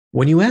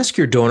When you ask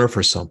your donor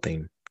for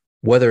something,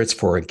 whether it's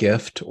for a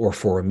gift or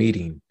for a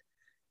meeting,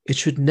 it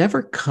should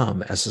never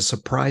come as a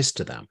surprise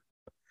to them.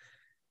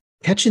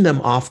 Catching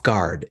them off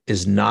guard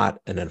is not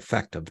an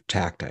effective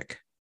tactic.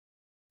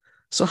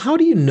 So, how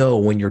do you know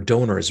when your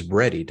donor is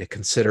ready to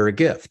consider a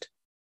gift?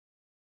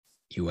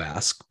 You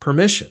ask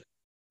permission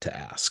to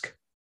ask.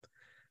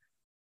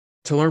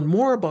 To learn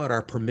more about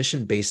our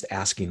permission-based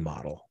asking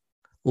model,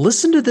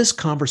 listen to this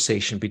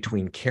conversation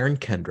between Karen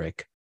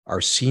Kendrick, our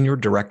Senior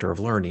Director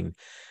of Learning,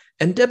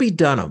 and Debbie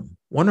Dunham,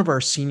 one of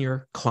our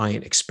Senior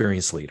Client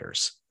Experience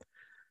Leaders.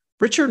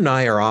 Richard and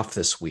I are off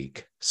this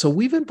week, so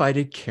we've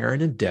invited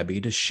Karen and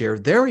Debbie to share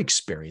their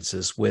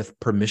experiences with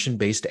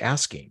permission-based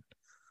asking,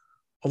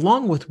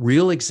 along with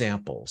real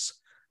examples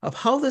of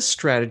how this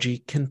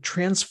strategy can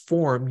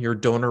transform your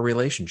donor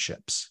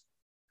relationships.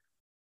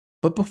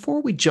 But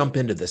before we jump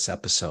into this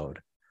episode,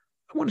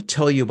 I want to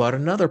tell you about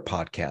another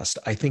podcast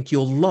I think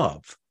you'll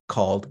love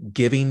called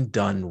Giving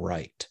Done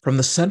Right from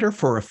the Center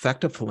for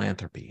Effective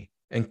Philanthropy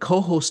and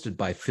co-hosted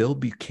by Phil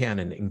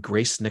Buchanan and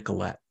Grace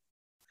Nicolette.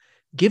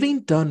 Giving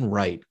Done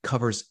Right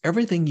covers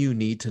everything you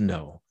need to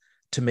know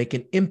to make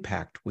an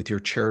impact with your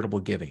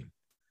charitable giving,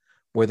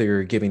 whether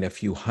you're giving a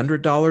few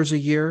 $100s a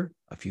year,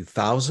 a few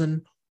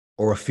thousand,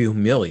 or a few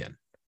million.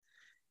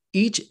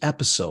 Each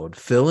episode,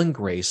 Phil and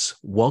Grace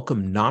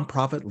welcome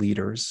nonprofit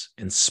leaders,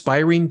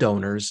 inspiring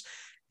donors,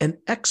 and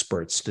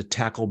experts to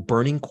tackle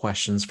burning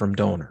questions from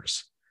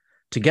donors.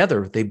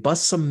 Together, they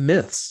bust some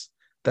myths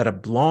that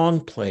have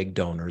long plagued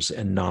donors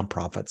and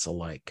nonprofits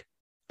alike.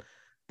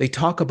 They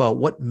talk about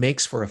what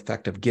makes for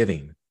effective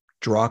giving,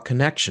 draw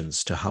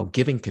connections to how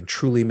giving can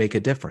truly make a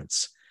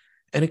difference,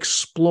 and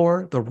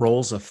explore the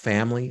roles of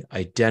family,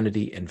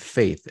 identity, and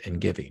faith in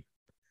giving.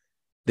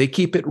 They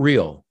keep it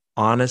real,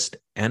 honest,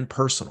 and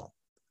personal,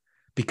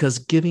 because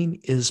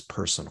giving is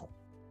personal.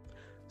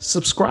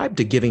 Subscribe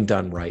to Giving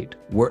Done Right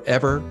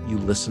wherever you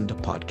listen to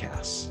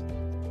podcasts.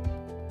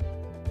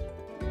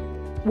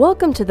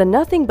 Welcome to the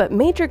Nothing But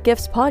Major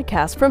Gifts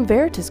podcast from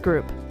Veritas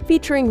Group,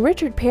 featuring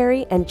Richard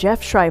Perry and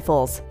Jeff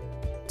Schreifels.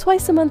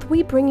 Twice a month,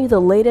 we bring you the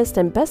latest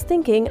and best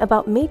thinking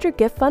about major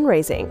gift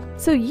fundraising,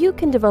 so you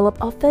can develop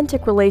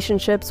authentic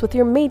relationships with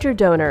your major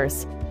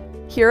donors.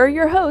 Here are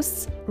your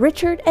hosts,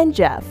 Richard and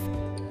Jeff.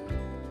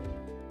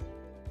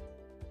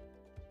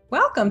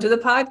 Welcome to the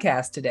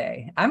podcast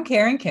today. I'm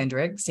Karen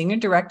Kendrick, Senior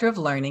Director of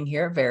Learning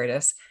here at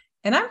Veritas,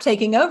 and I'm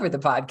taking over the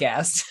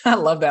podcast. I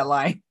love that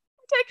line.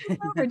 Taking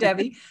over,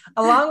 Debbie,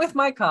 along with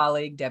my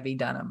colleague, Debbie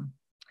Dunham.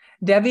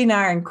 Debbie and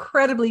I are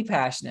incredibly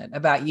passionate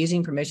about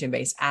using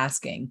permission-based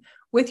asking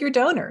with your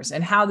donors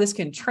and how this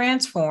can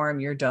transform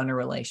your donor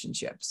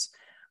relationships.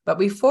 But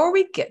before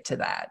we get to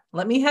that,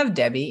 let me have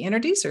Debbie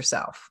introduce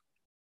herself.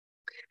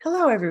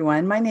 Hello,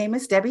 everyone. My name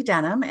is Debbie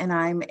Dunham, and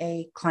I'm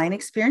a client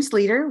experience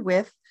leader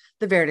with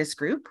the Veritas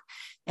Group.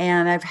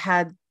 And I've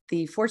had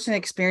the fortunate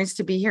experience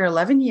to be here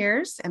 11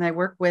 years, and I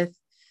work with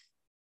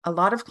a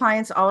lot of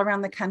clients all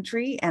around the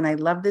country, and I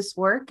love this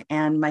work.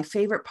 And my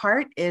favorite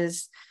part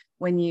is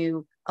when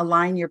you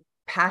align your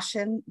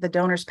passion, the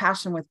donor's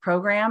passion with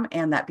program,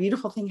 and that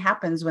beautiful thing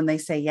happens when they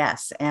say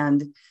yes.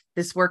 And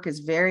this work is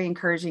very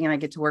encouraging, and I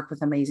get to work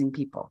with amazing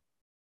people.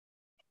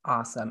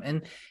 Awesome.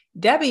 And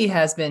Debbie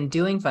has been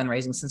doing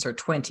fundraising since her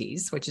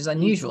 20s, which is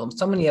unusual.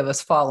 So many of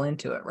us fall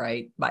into it,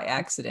 right, by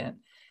accident.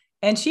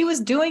 And she was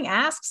doing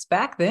asks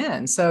back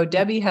then. So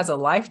Debbie has a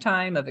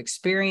lifetime of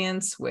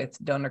experience with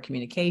donor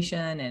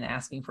communication and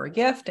asking for a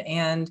gift,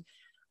 and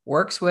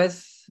works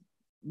with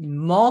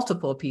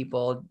multiple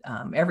people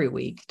every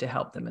week to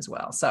help them as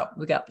well. So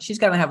she's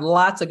going to have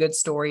lots of good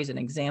stories and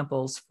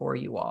examples for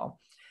you all.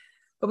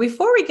 But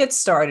before we get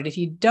started, if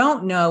you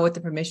don't know what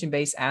the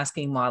permission-based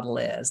asking model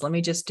is, let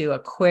me just do a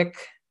quick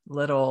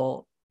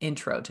little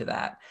intro to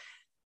that.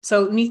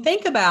 So when you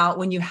think about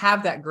when you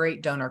have that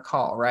great donor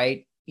call,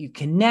 right? You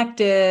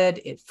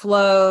connected, it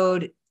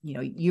flowed,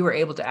 you were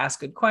able to ask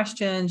good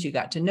questions, you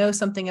got to know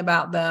something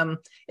about them,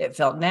 it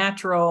felt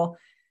natural.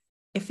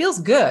 It feels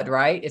good,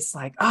 right? It's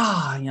like,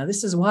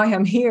 this is why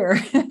I'm here.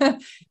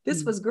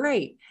 This was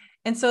great.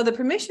 And so the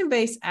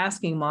permission-based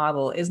asking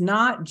model is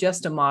not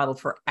just a model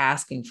for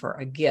asking for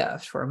a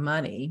gift, for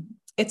money.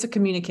 It's a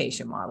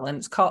communication model.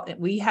 And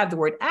we have the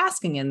word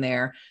asking in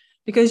there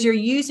because you're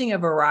using a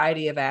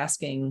variety of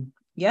asking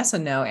yes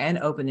and no and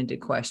open-ended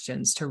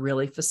questions to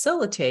really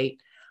facilitate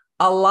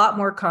a lot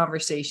more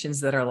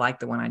conversations that are like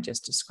the one I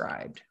just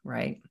described,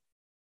 right?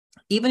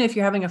 Even if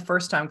you're having a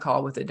first-time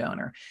call with a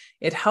donor,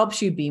 it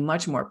helps you be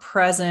much more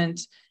present,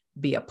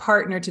 be a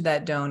partner to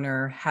that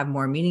donor, have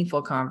more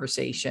meaningful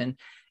conversation.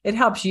 It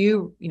helps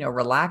you,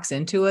 relax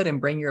into it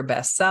and bring your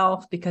best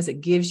self because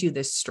it gives you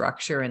this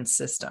structure and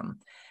system.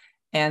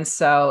 And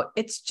so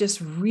it's just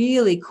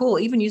really cool.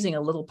 Even using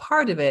a little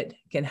part of it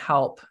can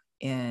help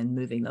in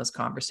moving those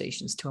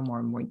conversations to a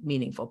more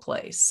meaningful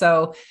place.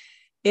 So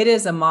it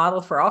is a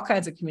model for all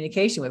kinds of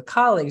communication with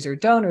colleagues or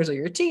donors or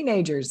your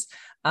teenagers.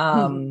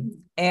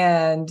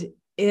 And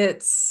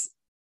it's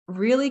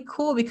really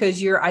cool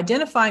because you're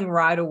identifying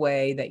right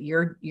away that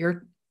you're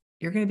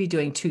going to be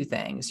doing two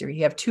things.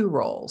 You have two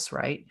roles,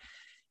 right?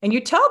 And you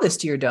tell this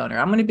to your donor,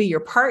 I'm going to be your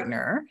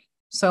partner.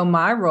 So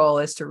my role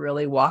is to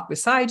really walk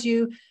beside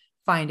you,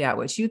 find out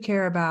what you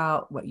care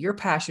about, what you're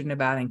passionate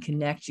about, and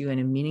connect you in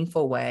a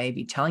meaningful way,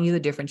 be telling you the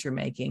difference you're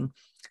making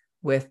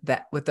with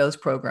those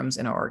programs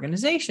in our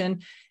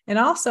organization. And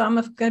also I'm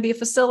going to be a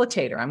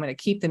facilitator. I'm going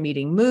to keep the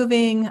meeting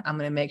moving. I'm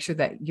going to make sure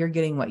that you're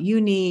getting what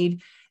you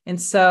need. And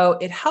so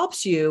it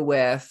helps you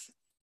with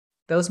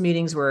those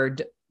meetings where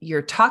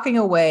you're talking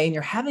away and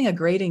you're having a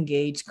great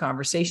engaged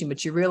conversation,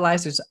 but you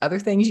realize there's other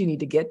things you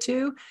need to get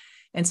to.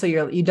 And so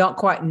you don't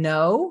quite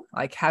know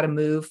like how to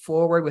move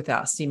forward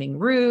without seeming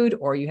rude,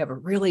 or you have a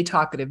really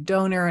talkative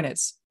donor and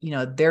it's,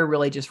 they're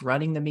really just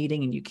running the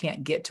meeting and you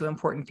can't get to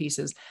important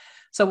pieces.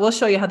 So we'll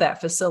show you how that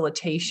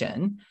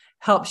facilitation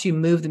helps you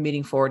move the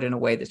meeting forward in a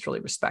way that's really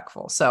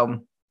respectful.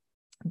 So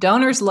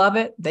donors love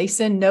it. They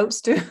send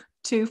notes to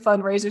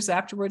fundraisers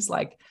afterwards,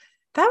 like,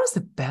 that was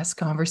the best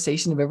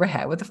conversation I've ever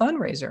had with a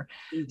fundraiser.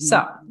 Mm-hmm.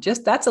 So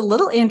that's a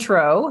little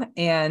intro,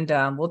 and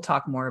we'll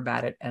talk more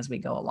about it as we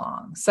go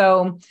along.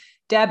 So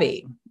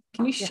Debbie,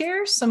 can you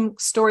share some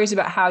stories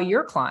about how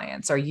your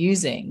clients are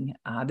using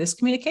this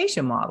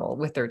communication model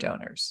with their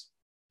donors?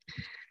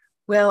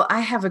 Well,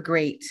 I have a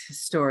great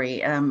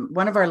story.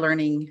 One of our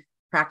learning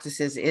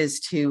practices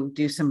is to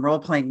do some role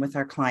playing with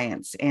our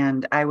clients.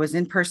 And I was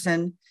in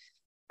person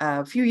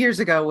a few years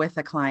ago with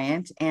a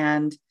client,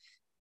 and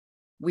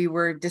we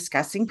were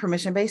discussing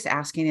permission-based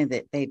asking, and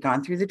that they'd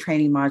gone through the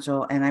training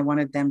module, and I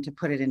wanted them to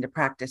put it into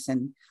practice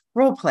and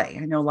role play.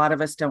 I know a lot of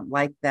us don't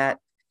like that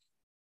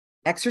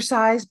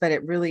exercise, but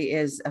it really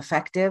is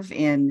effective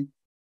in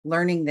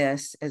learning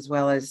this, as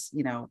well as,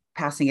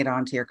 passing it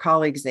on to your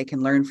colleagues. They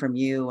can learn from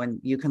you and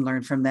you can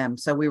learn from them.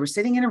 So we were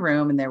sitting in a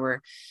room and there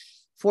were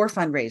 4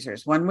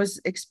 fundraisers. One was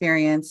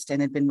experienced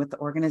and had been with the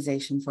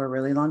organization for a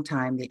really long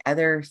time. The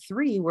other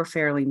 3 were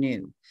fairly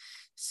new.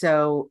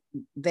 So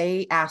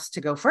they asked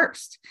to go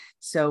first.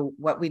 So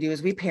what we do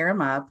is we pair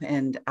them up,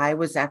 and I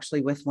was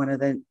actually with one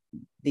of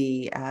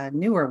the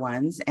newer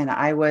ones, and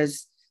I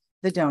was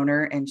the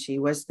donor and she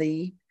was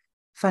the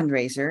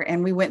fundraiser.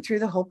 And we went through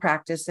the whole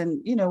practice,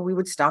 and, we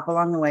would stop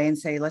along the way and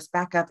say, let's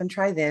back up and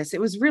try this. It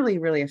was really,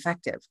 really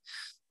effective.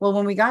 Well,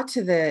 when we got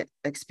to the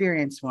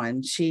experienced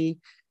one, she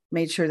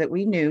made sure that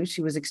we knew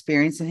she was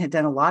experienced and had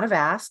done a lot of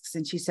asks.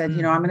 And she said,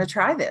 I'm going to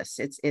try this.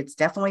 It's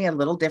definitely a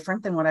little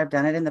different than what I've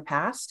done it in the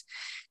past.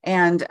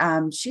 And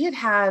she'd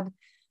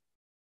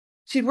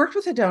worked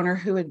with a donor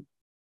who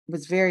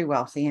was very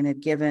wealthy and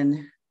had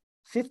given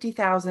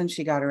 50,000.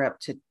 She got her up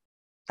to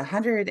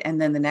 100.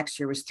 And then the next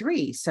year was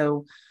 3.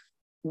 So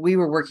we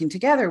were working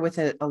together with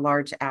a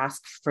large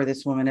ask for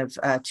this woman of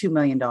 $2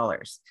 million.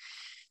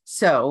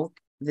 So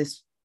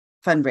this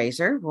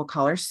fundraiser, we'll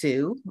call her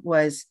Sue,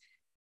 was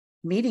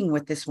meeting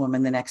with this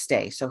woman the next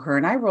day. So her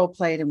and I role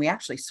played, and we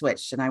actually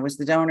switched, and I was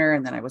the donor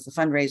and then I was the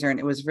fundraiser, and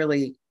it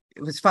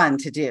was fun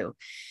to do.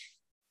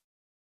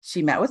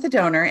 She met with the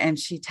donor and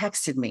she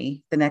texted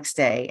me the next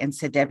day and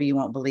said, Debbie, you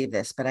won't believe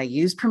this, but I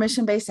used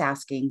permission-based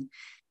asking.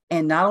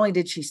 And not only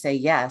did she say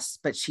yes,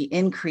 but she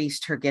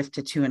increased her gift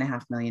to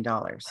 $2.5 million.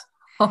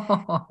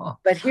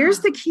 But here's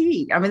the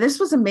key. I mean, this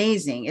was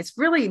amazing. It's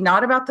really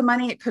not about the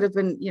money. It could have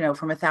been,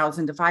 from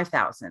 1,000 to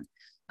 5,000.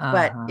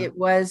 But it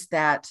was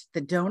that the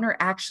donor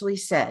actually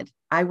said,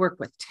 I work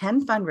with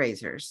 10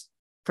 fundraisers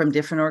from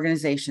different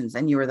organizations,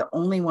 and you are the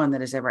only one that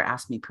has ever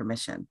asked me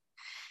permission.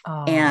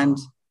 And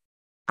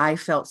I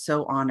felt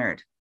so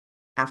honored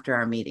after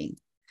our meeting.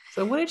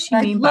 So what did she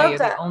mean by you're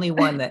the only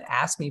one that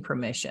asked me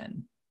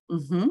permission?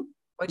 Mm-hmm.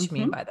 What do you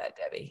mean by that,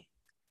 Debbie?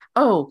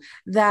 Oh,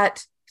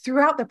 that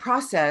throughout the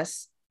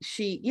process,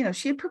 she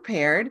had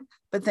prepared,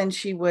 but then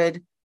she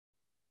would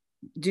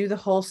do the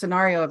whole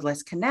scenario of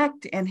let's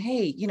connect. And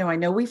hey, I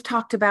know we've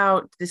talked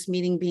about this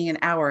meeting being an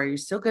hour. Are you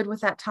still good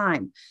with that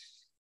time?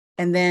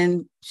 And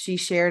then she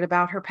shared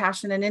about her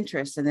passion and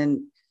interest. And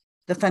then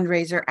the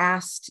fundraiser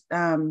asked,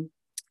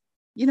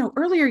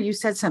 earlier you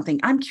said something,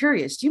 I'm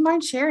curious, do you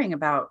mind sharing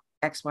about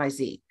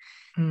XYZ?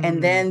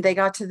 And then they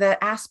got to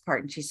the ask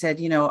part, and she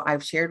said,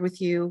 I've shared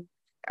with you,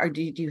 or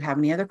do you have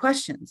any other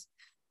questions?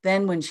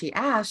 Then when she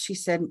asked, she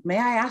said, may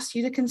I ask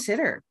you to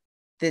consider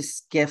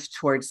this gift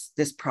towards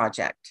this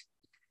project?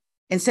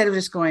 Instead of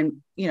just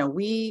going,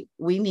 we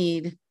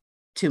need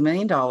 $2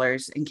 million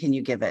and can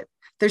you give it?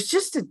 There's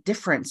just a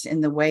difference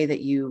in the way that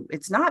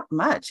it's not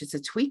much, it's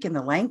a tweak in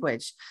the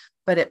language,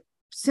 but it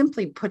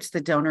simply puts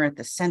the donor at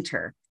the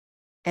center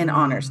and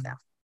honors them.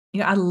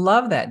 I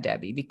love that,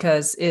 Debbie,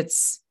 because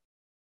it's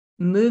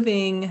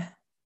moving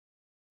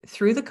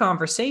through the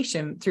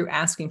conversation, through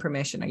asking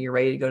permission. Are you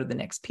ready to go to the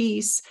next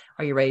piece?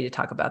 Are you ready to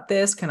talk about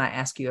this? Can I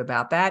ask you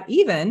about that?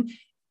 Even,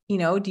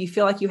 do you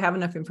feel like you have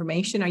enough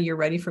information? Are you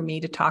ready for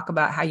me to talk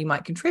about how you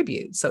might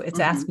contribute? So it's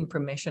asking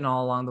permission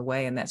all along the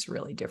way. And that's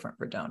really different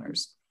for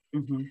donors.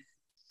 Mm-hmm.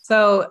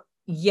 So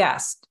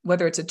yes,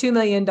 whether it's a $2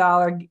 million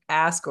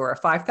ask or a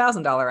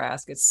 $5,000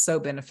 ask, it's so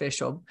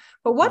beneficial.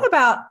 But what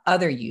about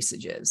other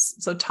usages?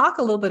 So talk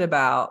a little bit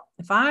about,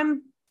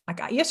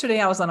 yesterday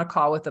I was on a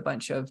call with a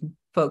bunch of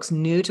folks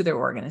new to their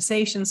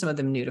organization, some of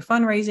them new to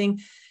fundraising.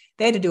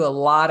 they had to do a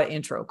lot of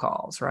intro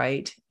calls,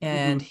 right?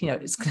 And,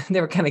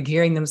 they were kind of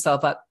gearing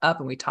themselves up.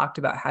 And we talked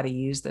about how to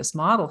use this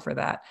model for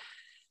that.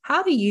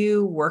 How do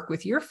you work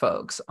with your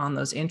folks on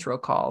those intro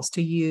calls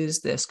to use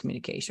this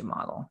communication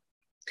model?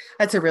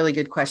 That's a really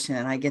good question.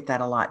 And I get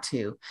that a lot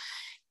too.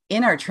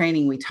 In our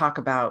training, we talk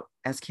about,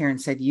 as Karen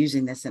said,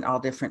 using this in all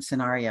different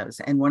scenarios.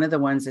 And one of the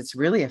ones that's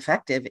really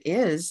effective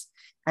is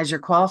as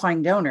you're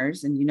qualifying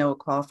donors, and a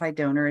qualified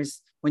donor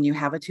is when you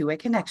have a two-way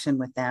connection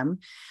with them,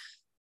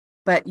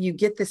 but you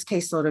get this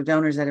caseload of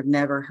donors that have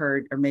never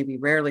heard or maybe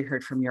rarely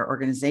heard from your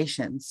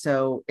organization.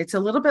 So it's a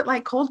little bit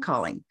like cold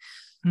calling,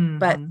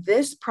 but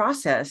this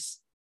process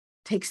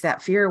takes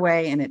that fear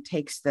away, and it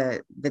takes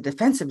the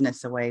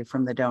defensiveness away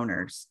from the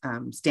donor's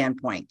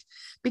standpoint,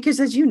 because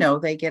as you know,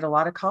 they get a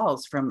lot of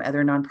calls from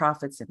other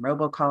nonprofits and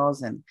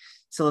robocalls and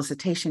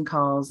solicitation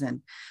calls.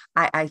 And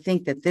I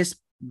think that this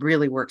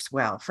really works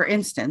well. For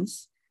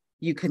instance,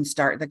 you can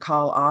start the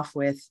call off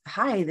with,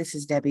 "Hi, this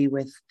is Debbie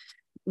with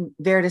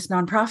Veritas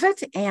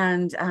Nonprofit.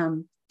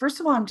 And first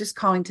of all, I'm just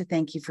calling to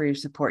thank you for your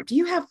support. Do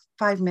you have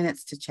 5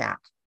 minutes to chat?"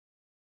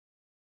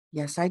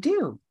 "Yes, I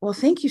do." "Well,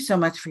 thank you so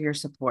much for your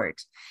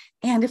support.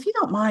 And if you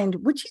don't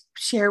mind, would you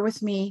share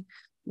with me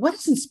what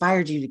has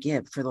inspired you to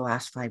give for the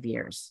last 5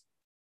 years?"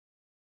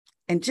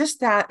 And just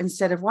that,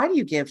 instead of, "Why do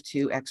you give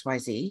to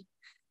XYZ?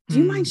 Do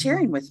you mind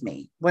sharing with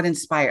me what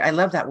inspired?" I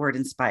love that word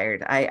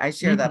inspired. I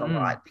share that a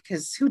lot,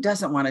 because who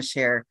doesn't want to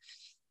share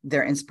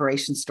their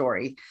inspiration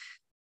story?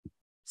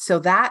 So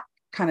that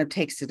kind of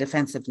takes the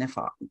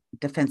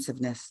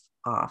defensiveness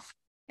off.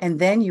 And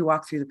then you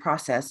walk through the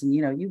process, and,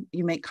 you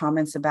make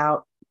comments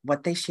about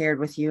what they shared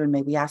with you, and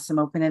maybe ask some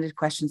open-ended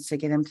questions to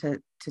get them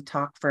to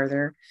talk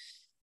further.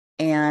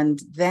 And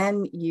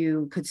then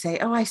you could say,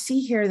 "Oh, I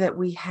see here that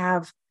we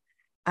have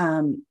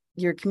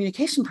your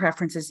communication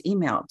preferences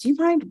email. Do you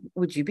mind,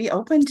 would you be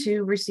open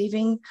to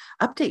receiving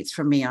updates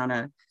from me on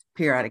a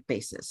periodic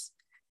basis?"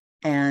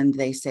 And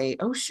they say,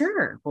 "Oh,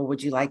 sure. Well,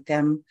 would you like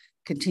them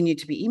continue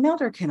to be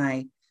emailed, or can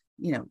I,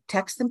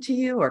 text them to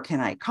you, or can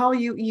I call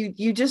you?"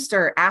 You just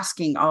are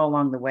asking all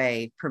along the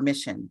way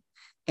permission.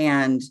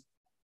 And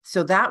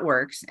so that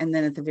works. And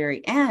then at the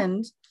very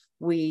end,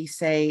 we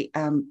say,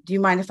 "Do you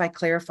mind if I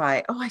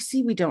clarify? Oh, I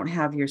see we don't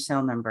have your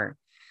cell number.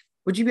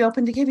 Would you be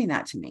open to giving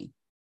that to me?"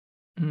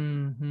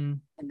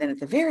 And then at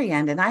the very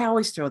end, and I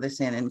always throw this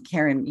in, and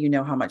Karen, you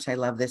know how much I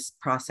love this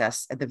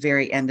process. At the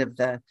very end of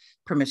the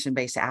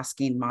permission-based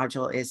asking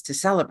module is to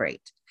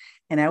celebrate.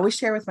 And I always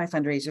share with my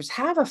fundraisers,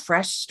 have a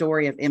fresh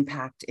story of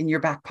impact in your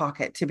back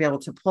pocket to be able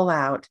to pull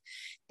out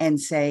and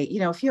say,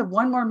 "If you have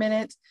 1 more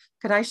minute,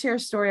 could I share a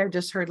story I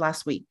just heard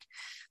last week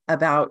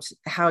about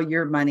how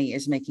your money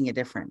is making a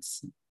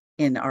difference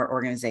in our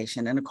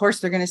organization?" And of course,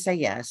 they're going to say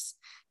yes.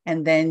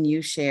 And then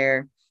you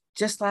share,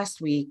 "Just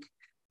last week,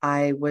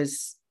 I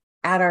was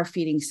at our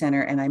feeding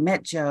center and I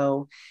met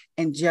Joe,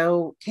 and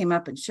Joe came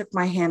up and shook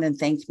my hand and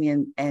thanked me,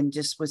 and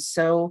just was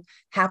so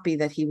happy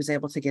that he was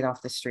able to get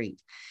off the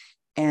street.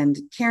 And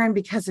Karen,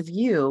 because of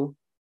you,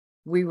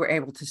 we were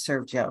able to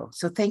serve Joe.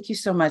 So thank you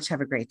so much.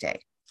 Have a great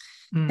day."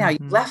 Now, you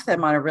left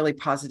them on a really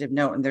positive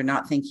note, and they're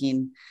not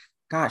thinking,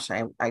 "Gosh,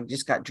 I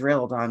just got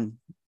drilled on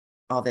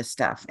all this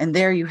stuff." And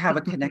there you have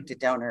a connected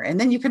donor. And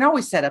then you can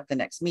always set up the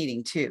next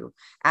meeting too.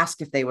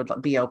 Ask if they would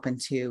be open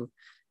to,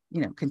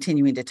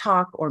 continuing to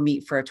talk, or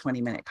meet for a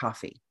 20-minute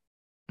coffee.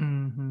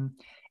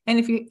 And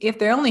if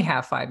they only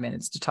have 5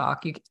 minutes to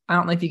talk, I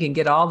don't know if you can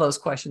get all those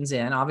questions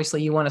in.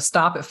 Obviously, you want to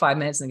stop at 5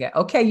 minutes and go,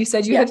 "Okay, you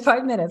said you had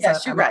 5 minutes."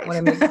 Yes, you're right.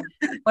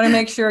 Want to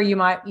make sure you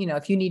might,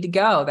 if you need to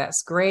go,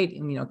 that's great.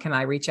 And, can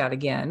I reach out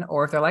again?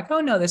 Or if they're like, "Oh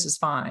no, this is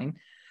fine,"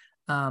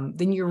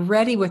 then you're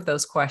ready with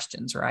those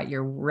questions, right?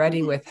 You're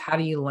ready with, how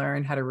do you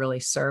learn how to really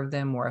serve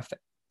them more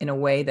in a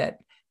way that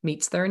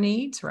meets their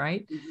needs,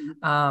 right?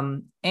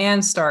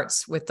 And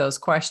starts with those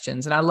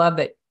questions. And I love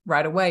that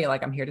right away, you're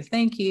like, "I'm here to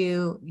thank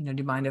you. Do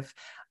you mind if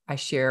I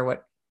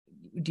share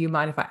do you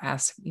mind if I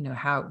ask,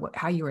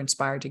 how you were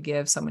inspired to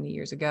give so many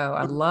years ago?"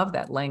 I love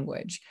that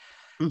language.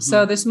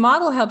 So this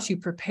model helps you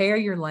prepare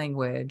your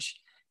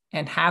language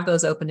and have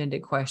those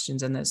open-ended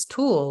questions and those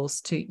tools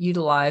to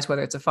utilize,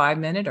 whether it's a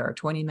 5-minute or a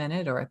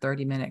 20-minute or a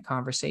 30-minute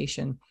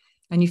conversation.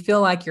 And you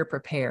feel like you're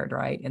prepared,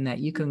 right? And that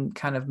you can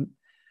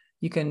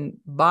you can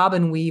bob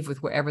and weave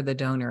with wherever the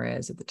donor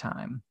is at the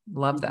time.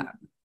 Love that.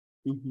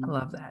 I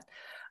love that.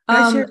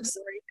 Can I share a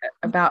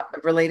story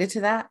related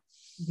to that?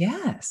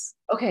 Yes.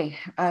 Okay.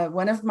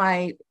 One of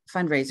my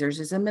fundraisers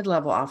is a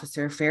mid-level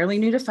officer, fairly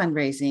new to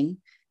fundraising,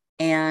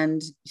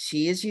 and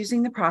she is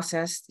using the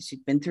process. She's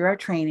been through our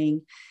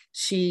training.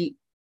 She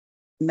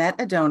met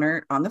a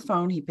donor on the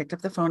phone. He picked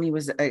up the phone. He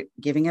was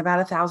giving about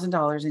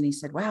 $1,000, and he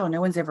said, "Wow,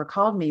 no one's ever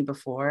called me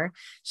before."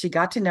 She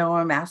got to know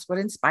him, asked what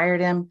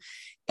inspired him,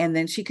 and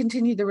then she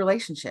continued the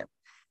relationship.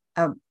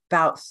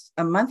 About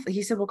a month,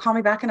 he said, "Well, call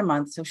me back in a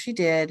month." So she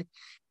did.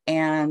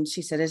 And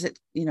she said,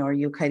 "Are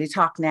you okay to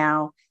talk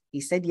now?"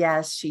 He said,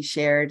 yes. She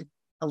shared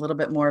a little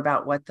bit more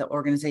about what the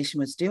organization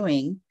was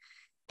doing.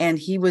 And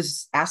he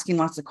was asking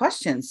lots of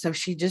questions. So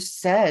she just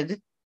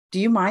said, "Do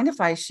you mind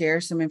if I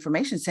share some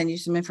information, send you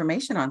some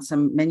information on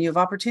some menu of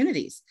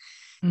opportunities?"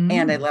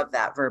 And I love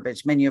that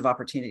verbiage, menu of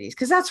opportunities,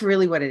 because that's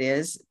really what it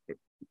is.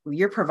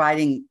 You're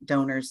providing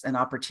donors an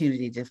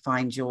opportunity to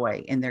find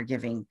joy in their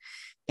giving.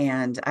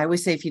 And I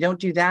always say, if you don't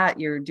do that,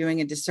 you're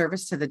doing a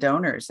disservice to the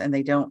donors, and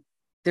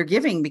they're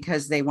giving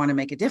because they want to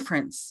make a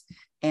difference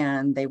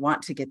and they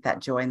want to get that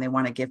joy and they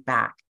want to give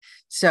back.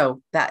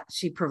 So that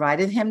she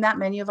provided him that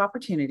menu of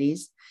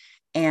opportunities,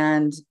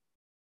 and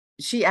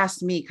she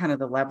asked me kind of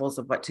the levels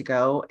of what to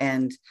go.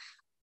 And,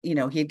 he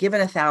had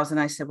given 1,000.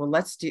 I said, well,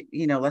 let's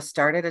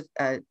start at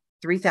a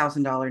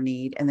 $3,000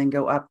 need and then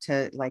go up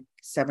to like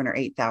 7,000 or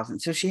 8,000.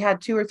 So she had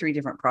 2 or 3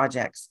 different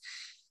projects,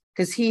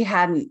 because he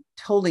hadn't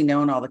totally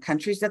known all the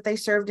countries that they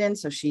served in.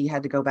 So she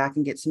had to go back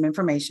and get some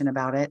information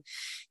about it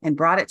and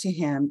brought it to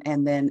him,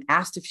 and then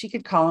asked if she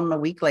could call him a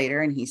week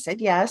later. And he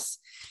said yes.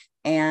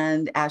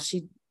 And as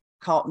she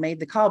made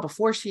the call,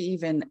 before she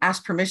even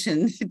asked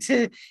permission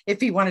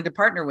if he wanted to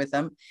partner with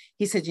them,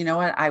 he said, you know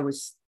what, I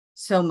was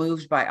so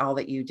moved by all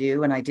that you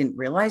do, and I didn't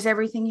realize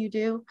everything you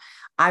do.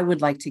 I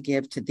would like to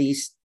give to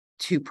these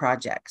 2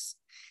 projects.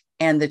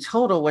 And the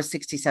total was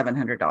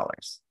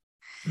 $6,700.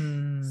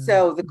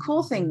 So the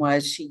cool thing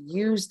was, she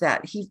used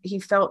that. He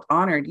felt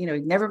honored,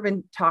 he'd never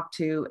been talked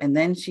to. And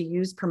then she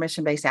used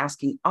permission-based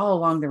asking all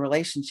along the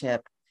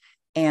relationship.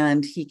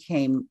 And he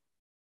came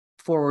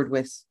forward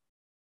with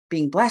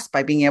being blessed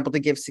by being able to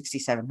give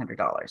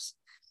 $6,700.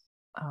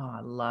 Oh,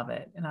 I love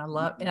it. And I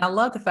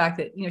love the fact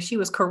that, she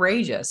was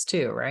courageous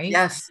too, right?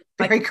 Yes.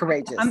 Very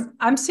courageous.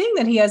 I'm seeing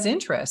that he has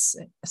interests.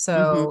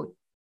 So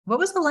what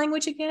was the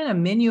language again? A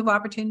menu of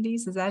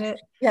opportunities. Is that it?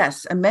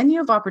 Yes. A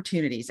menu of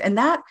opportunities. And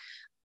that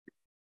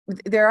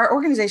there are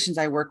organizations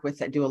I work with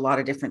that do a lot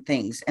of different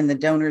things, and the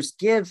donors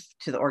give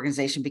to the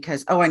organization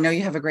because, oh, I know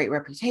you have a great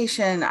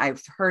reputation.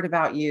 I've heard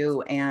about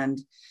you, and,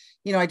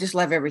 I just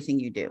love everything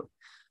you do.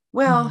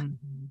 Well,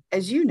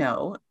 as you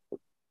know,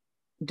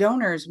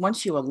 donors,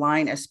 once you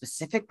align a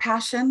specific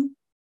passion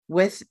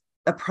with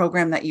a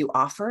program that you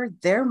offer,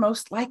 they're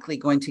most likely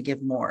going to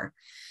give more,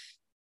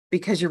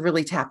 because you're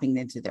really tapping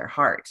into their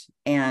heart,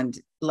 and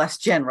less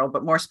general,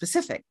 but more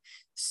specific.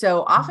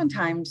 So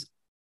oftentimes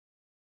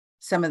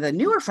some of the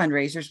newer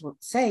fundraisers will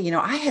say,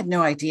 I had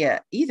no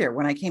idea either.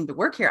 When I came to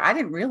work here, I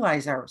didn't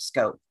realize our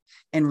scope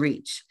and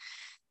reach.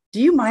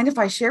 Do you mind if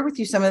I share with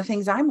you some of the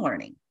things I'm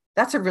learning?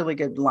 That's a really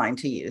good line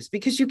to use,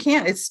 because you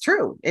can't, it's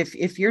true.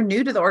 If you're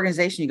new to the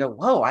organization, you go,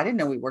 whoa, I didn't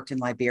know we worked in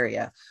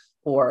Liberia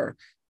or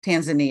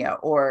Tanzania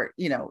or,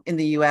 in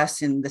the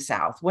US, in the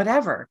South,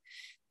 whatever.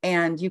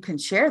 And you can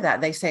share that.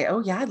 They say,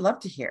 oh yeah, I'd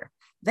love to hear.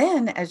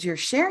 Then as you're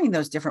sharing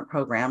those different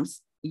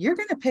programs, you're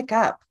going to pick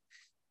up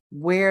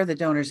where the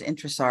donors'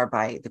 interests are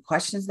by the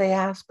questions they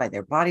ask, by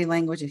their body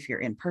language, if you're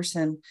in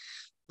person,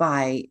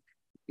 by,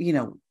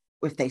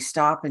 if they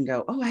stop and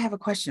go, oh, I have a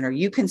question, or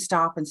you can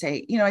stop and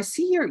say, I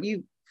see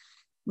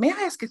may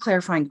I ask a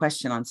clarifying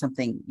question on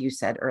something you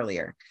said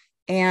earlier?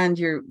 And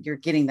you're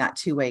getting that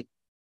 2-way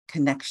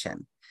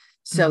connection.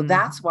 So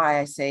that's why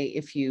I say,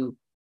 if you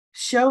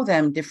show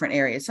them different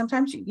areas,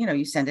 sometimes,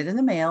 you send it in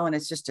the mail and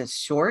it's just a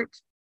short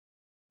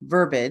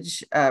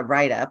verbiage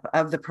write-up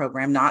of the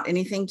program, not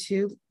anything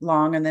too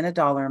long, and then a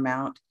dollar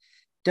amount.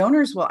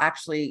 Donors will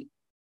actually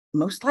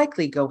most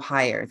likely go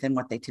higher than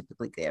what they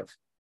typically give.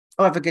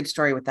 Oh, I have a good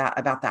story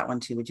about that one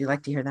too. Would you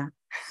like to hear that?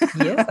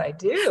 Yes, I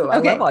do. I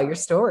love all your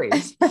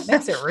stories.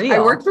 Makes it real. I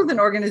worked with an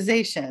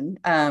organization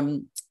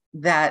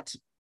that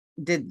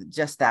did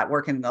just that,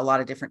 work in a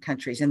lot of different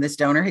countries. And this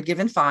donor had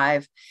given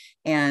 5,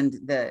 and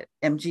the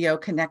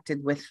MGO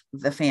connected with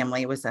the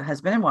family. It was a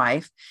husband and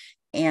wife,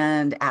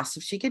 and asked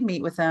if she could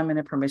meet with them in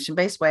a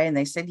permission-based way. And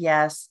they said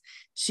yes.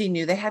 She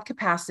knew they had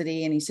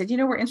capacity. And he said,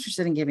 we're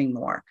interested in giving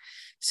more.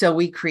 So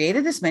we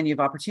created this menu of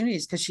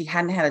opportunities, because she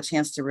hadn't had a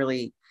chance to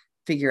really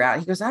figure out.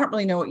 He goes, I don't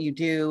really know what you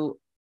do.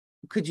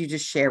 Could you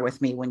just share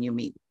with me when you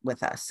meet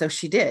with us? So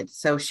she did.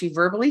 So she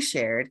verbally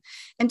shared.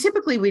 And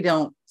typically we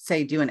don't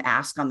say do an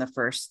ask on the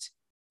first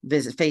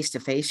visit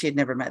face-to-face. She had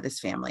never met this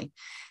family.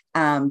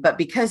 But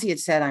because he had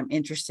said, I'm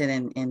interested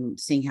in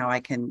seeing how I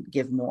can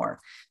give more,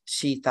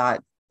 she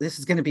thought, this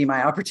is going to be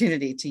my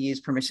opportunity to use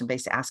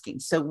permission-based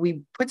asking. So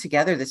we put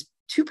together this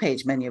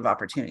 2-page menu of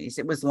opportunities.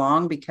 It was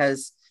long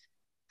because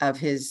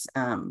of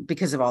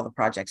because of all the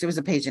projects. It was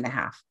 1.5 pages.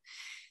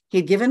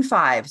 He'd given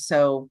 5.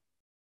 So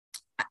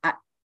I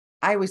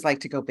always like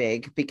to go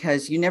big,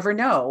 because you never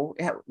know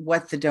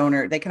what the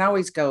donor, they can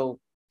always go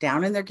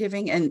down in their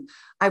giving. And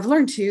I've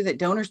learned too, that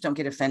donors don't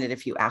get offended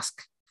if you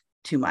ask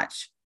too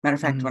much. Matter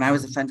of fact, when I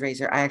was a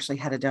fundraiser, I actually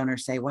had a donor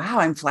say, wow,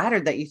 I'm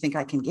flattered that you think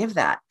I can give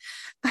that.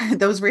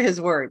 Those were his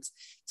words.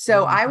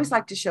 So I always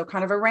like to show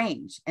kind of a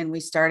range. And we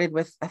started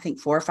with, I think,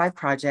 4 or 5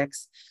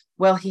 projects.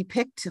 Well, he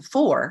picked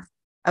 4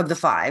 of the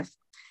 5,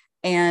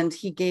 and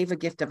he gave a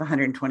gift of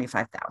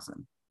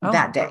 $125,000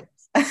 that day.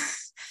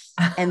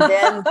 And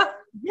then,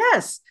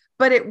 yes,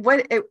 but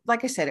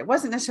like I said, it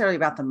wasn't necessarily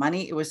about the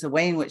money. It was the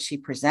way in which she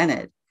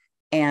presented,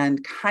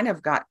 and kind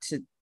of got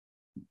to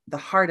the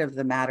heart of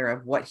the matter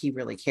of what he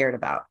really cared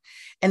about.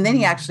 And then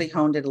he actually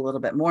honed it a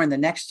little bit more. And the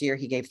next year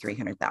he gave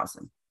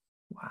 $300,000.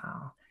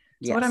 Wow.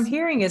 So Yes. what I'm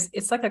hearing is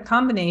it's like a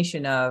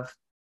combination of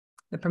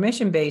the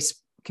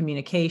permission-based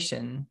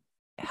communication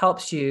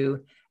helps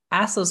you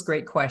ask those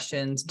great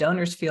questions.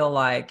 Donors feel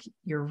like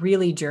you're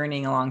really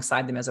journeying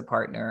alongside them as a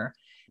partner,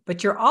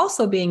 but you're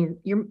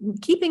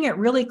keeping it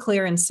really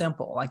clear and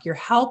simple. Like you're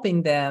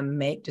helping them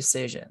make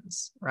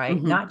decisions, right?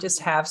 Mm-hmm. Not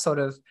just have sort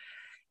of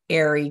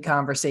airy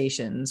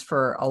conversations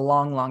for a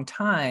long, long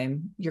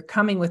time. You're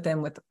coming with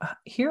them with,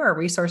 here are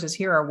resources,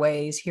 here are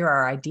ways, here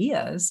are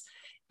ideas.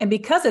 And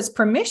because it's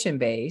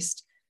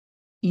permission-based,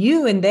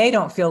 you and they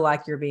don't feel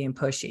like you're being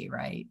pushy,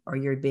 right? Or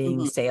you're being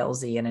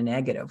salesy in a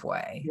negative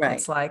way. Right.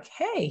 It's like,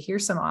 hey,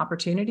 here's some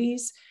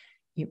opportunities.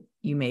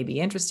 You may be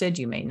interested,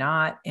 you may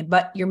not,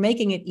 but you're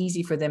making it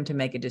easy for them to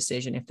make a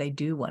decision if they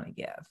do want to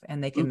give,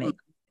 and they can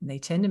they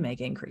tend to make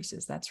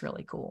increases. That's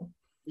really cool.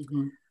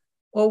 Mm-hmm.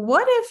 Well,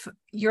 what if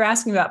you're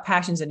asking about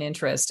passions and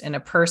interests and a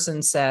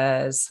person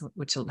says,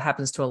 which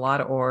happens to a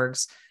lot of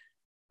orgs,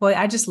 well,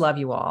 I just love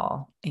you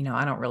all.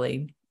 I don't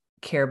really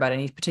care about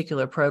any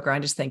particular program. I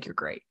just think you're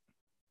great.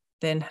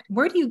 Then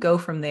where do you go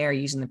from there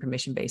using the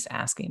permission-based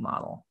asking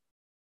model?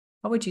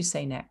 What would you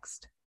say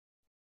next?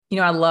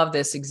 I love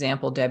this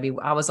example, Debbie.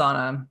 I was on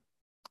a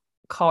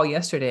call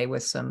yesterday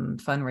with some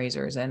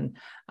fundraisers, and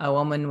a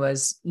woman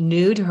was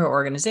new to her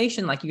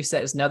organization. Like you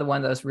said, it's another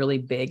one of those really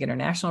big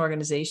international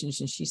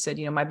organizations. And she said,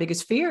 my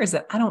biggest fear is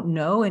that I don't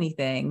know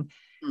anything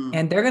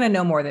and they're going to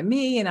know more than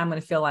me. And I'm going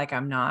to feel like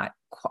I'm not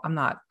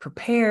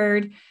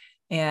prepared.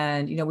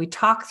 And, we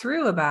talk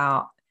through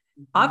about,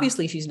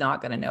 obviously she's not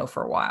going to know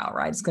for a while,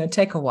 right? It's going to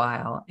take a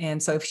while.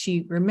 And so if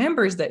she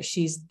remembers that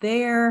she's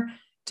there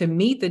to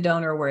meet the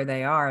donor where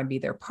they are and be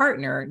their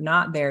partner,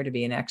 not there to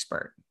be an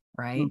expert,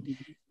 right?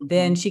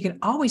 Then she can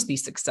always be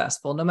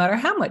successful no matter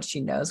how much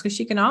she knows, because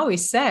she can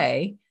always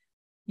say,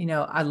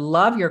 I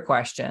love your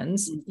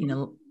questions.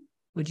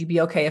 Would you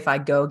be okay if I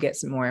go get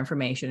some more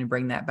information and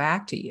bring that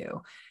back to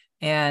you?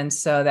 And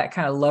so that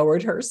kind of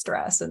lowered her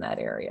stress in that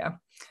area.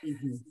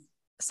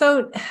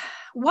 So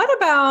what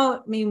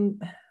about,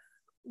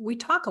 we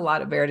talk a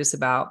lot at Veritas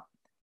about,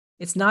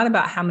 it's not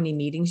about how many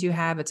meetings you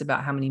have, it's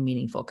about how many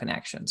meaningful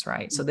connections,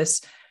 right? So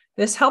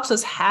this helps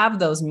us have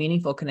those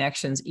meaningful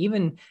connections,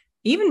 even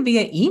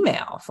via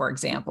email, for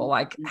example.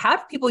 Like, how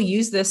do people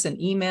use this in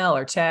email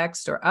or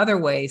text or other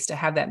ways to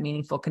have that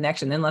meaningful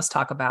connection? Then let's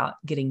talk about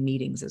getting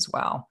meetings as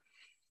well.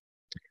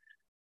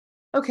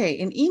 Okay,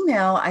 in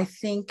email, I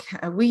think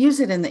we use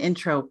it in the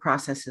intro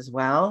process as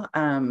well.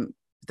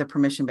 The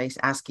permission-based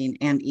asking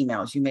and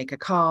emails. You make a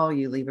call,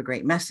 you leave a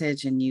great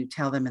message, and you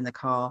tell them in the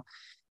call,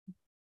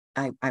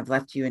 I've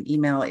left you an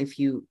email. If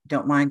you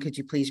don't mind, could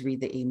you please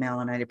read the email?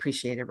 And I'd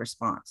appreciate a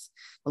response.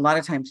 A lot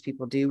of times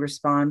people do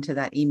respond to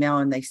that email,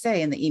 and they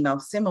say in the email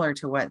similar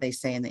to what they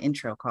say in the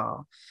intro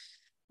call.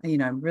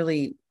 I'm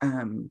really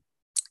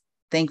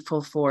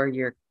thankful for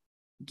your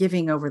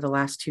giving over the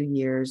last 2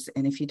 years.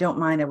 And if you don't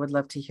mind, I would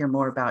love to hear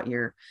more about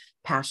your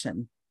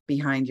passion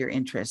behind your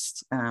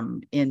interest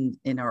in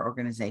our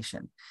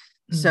organization.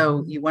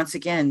 So you once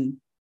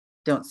again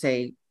don't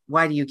say,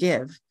 why do you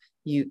give?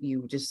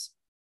 You just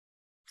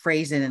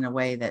phrase it in a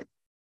way that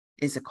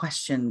is a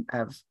question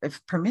of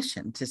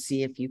permission to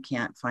see if you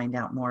can't find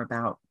out more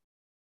about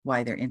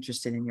why they're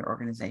interested in your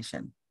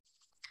organization.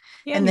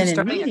 Yeah, and then you're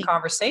starting a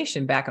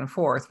conversation back and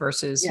forth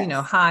versus,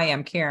 hi,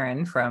 I'm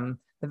Karen from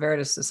the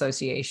Veritas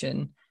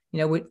Association.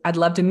 I'd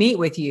love to meet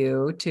with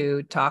you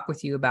to talk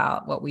with you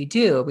about what we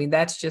do.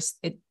 That's just,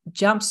 it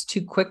jumps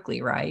too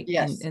quickly, right?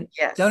 Yes. And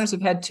donors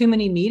have had too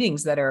many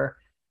meetings that are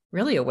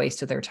really a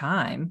waste of their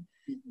time.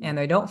 And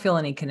they don't feel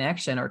any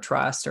connection or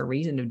trust or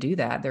reason to do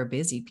that. They're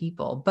busy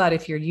people. But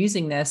if you're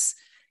using this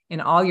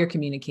in all your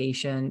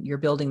communication, you're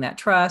building that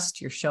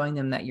trust, you're showing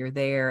them that you're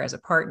there as a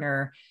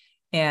partner.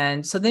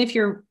 And so then if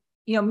you're,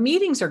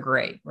 meetings are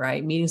great,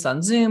 right? Meetings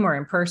on Zoom or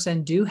in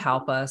person do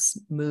help us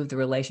move the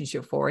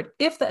relationship forward.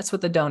 If that's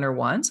what the donor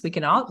wants, we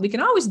can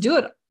always do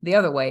it the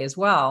other way as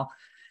well.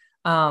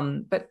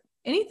 But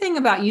anything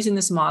about using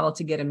this model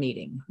to get a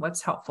meeting,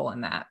 what's helpful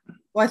in that?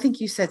 Well, I think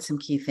you said some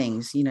key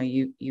things.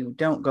 You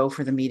don't go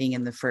for the meeting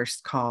in the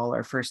first call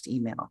or first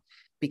email,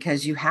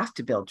 because you have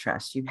to build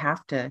trust. You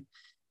have to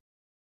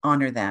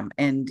honor them,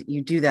 and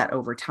you do that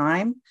over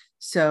time.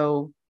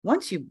 So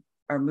once you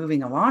are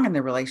moving along in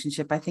the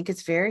relationship, I think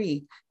it's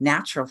very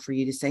natural for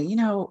you to say,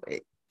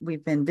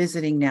 we've been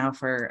visiting now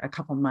for a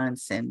couple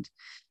months, and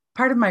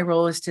part of my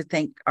role is to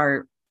thank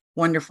our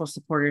wonderful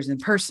supporters in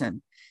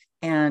person.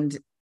 And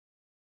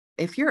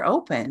if you're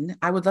open,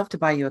 I would love to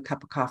buy you a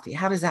cup of coffee.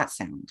 How does that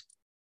sound?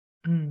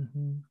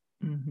 And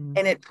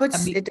it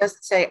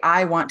doesn't say,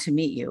 I want to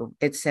meet you.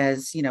 It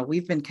says,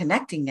 we've been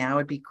connecting now.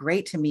 It'd be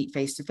great to meet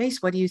face to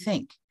face. What do you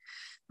think?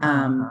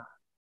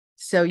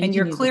 So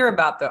you're clear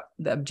about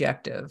the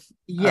objective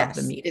of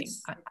the meeting.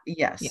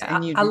 Yes. Yeah.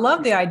 I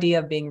love the idea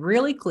of being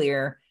really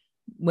clear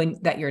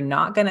that you're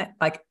not going to,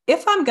 like,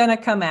 if I'm going to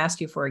come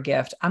ask you for a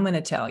gift, I'm going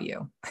to tell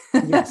you.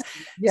 Yes.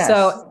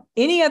 So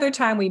any other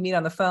time we meet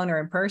on the phone or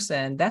in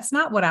person, that's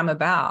not what I'm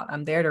about.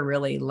 I'm there to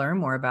really learn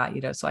more about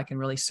you, so I can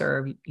really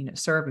serve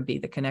and be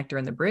the connector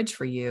and the bridge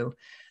for you.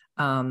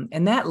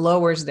 And that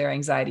lowers their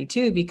anxiety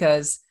too,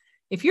 because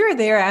if you're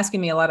there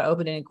asking me a lot of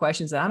open-ended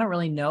questions and I don't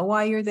really know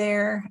why you're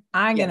there,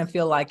 I'm going to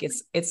feel like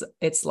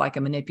it's like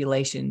a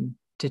manipulation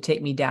to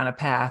take me down a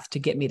path to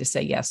get me to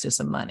say yes to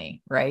some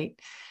money, right?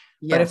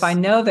 Yes. But if I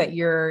know that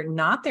you're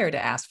not there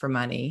to ask for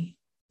money,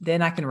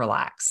 then I can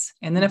relax.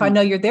 And then if I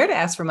know you're there to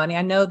ask for money,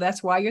 I know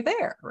that's why you're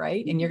there,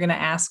 right? And you're going to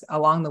ask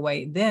along the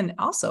way then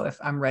also if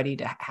I'm ready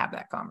to have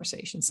that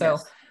conversation. So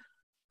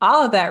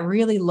all of that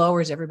really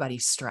lowers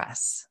everybody's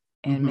stress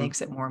and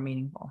makes it more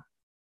meaningful.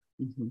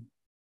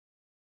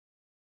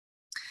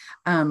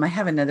 I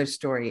have another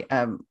story.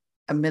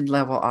 A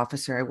mid-level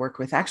officer I work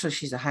with, actually,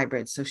 she's a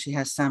hybrid, so she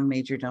has some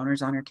major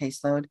donors on her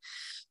caseload,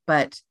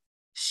 but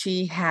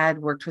she had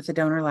worked with a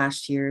donor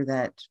last year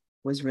that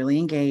was really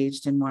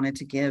engaged and wanted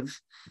to give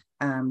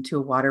to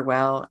a water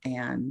well.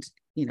 And,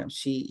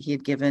 he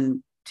had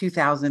given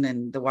 2,000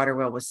 and the water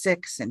well was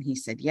 6, and he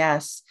said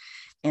yes.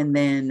 And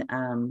then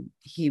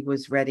he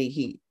was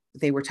ready.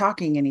 They were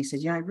talking and he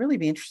said, I'd really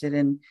be interested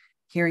in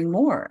hearing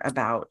more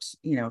about,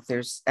 if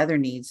there's other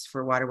needs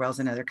for water wells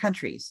in other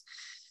countries.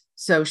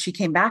 So she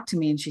came back to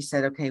me and she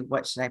said, okay,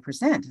 what should I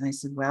present? And I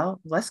said,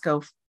 well, let's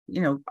go,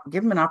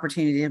 give them an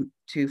opportunity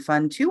to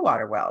fund 2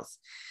 water wells.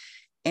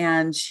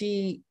 And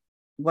she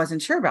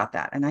wasn't sure about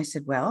that. And I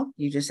said, well,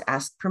 you just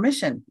ask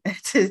permission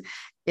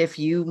if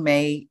you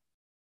may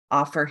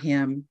offer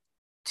him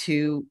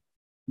 2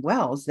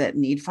 wells that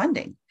need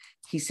funding.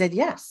 He said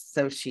yes.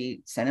 So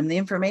she sent him the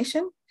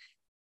information.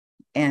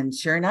 And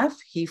sure enough,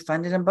 he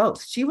funded them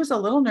both. She was a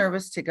little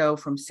nervous to go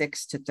from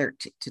 6 to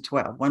 13 to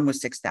 12. One was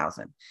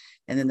 6,000.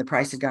 And then the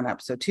price had gone up.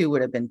 So 2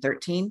 would have been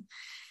 13.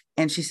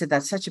 And she said,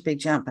 that's such a big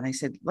jump. And I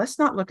said, let's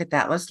not look at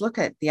that. Let's look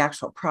at the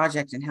actual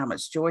project and how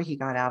much joy he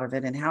got out of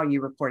it and how you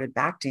reported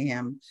back to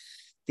him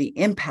the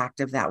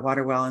impact of that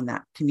water well in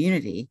that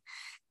community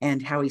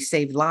and how he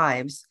saved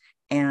lives,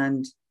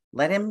 and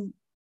let him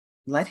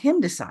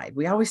decide.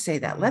 We always say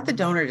that. Let the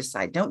donor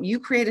decide. Don't you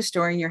create a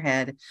story in your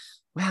head.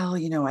 Well,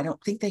 I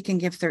don't think they can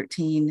give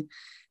 13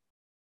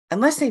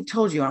 unless they've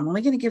told you I'm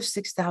only going to give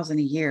 6,000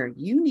 a year.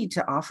 You need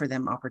to offer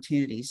them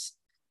opportunities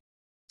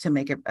to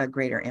make a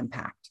greater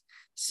impact.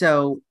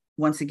 So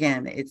once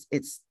again,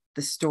 it's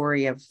the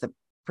story of the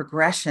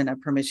progression of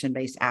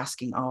permission-based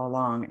asking all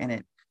along, and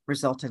it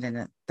resulted in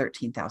a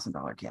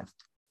 $13,000 gift.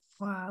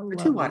 Wow, for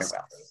 2 water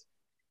wells.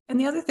 And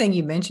the other thing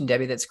you mentioned,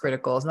 Debbie, that's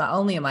critical is not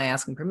only am I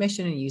asking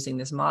permission and using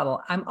this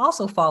model, I'm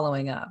also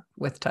following up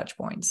with touch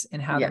points and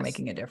how they're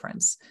making a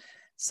difference.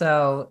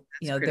 So,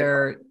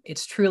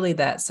 it's truly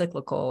that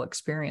cyclical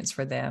experience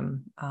for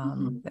them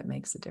that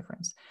makes the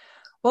difference.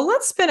 Well,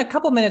 let's spend a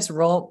couple minutes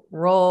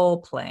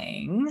role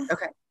playing.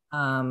 Okay.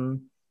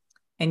 And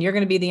you're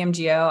going to be the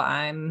MGO.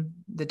 I'm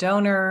the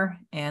donor.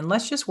 And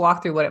let's just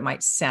walk through what it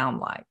might sound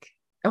like.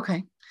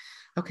 Okay.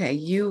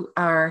 You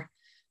are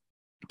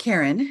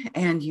Karen,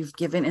 and you've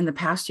given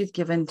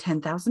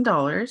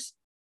 $10,000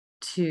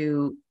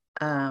 to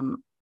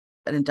an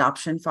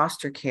adoption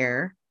foster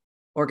care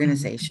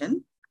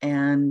organization.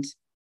 And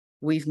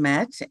we've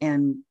met,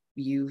 and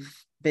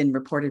you've been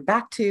reported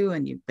back to,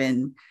 and you've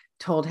been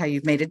told how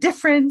you've made a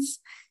difference.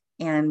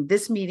 And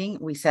this meeting,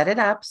 we set it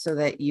up so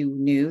that you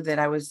knew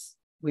that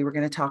we were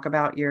going to talk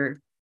about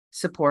your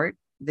support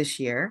this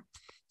year.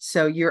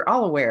 So you're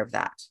all aware of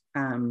that.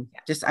 I'm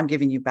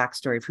giving you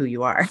backstory of who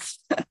you are.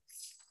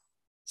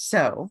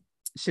 So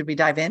should we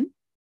dive in?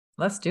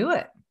 Let's do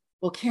it.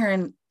 Well,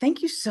 Karen,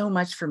 thank you so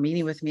much for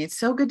meeting with me. It's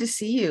so good to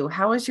see you.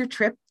 How was your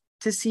trip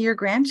to see your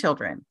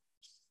grandchildren?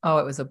 Oh,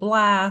 it was a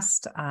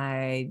blast.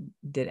 I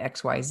did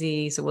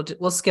XYZ. So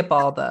we'll skip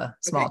all the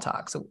small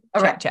talk. So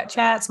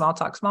chat, small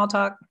talk,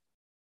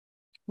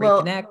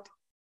 reconnect.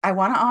 I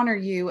want to honor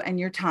you and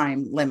your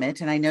time limit.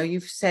 And I know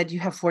you've said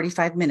you have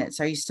 45 minutes.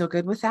 Are you still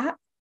good with that?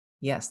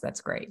 Yes,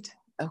 that's great.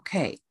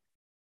 Okay.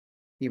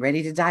 You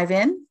ready to dive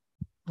in?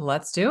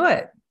 Let's do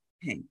it.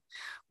 Okay.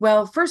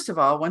 Well, first of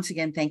all, once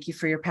again, thank you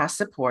for your past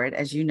support.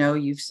 As you know,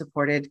 you've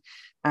supported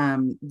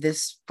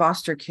this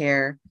foster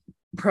care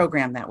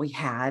program that we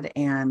had.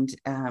 And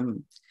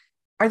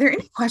are there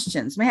any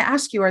questions? May I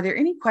ask you, are there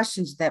any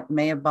questions that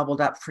may have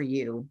bubbled up for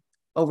you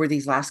over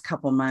these last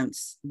couple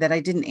months that I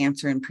didn't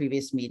answer in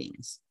previous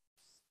meetings?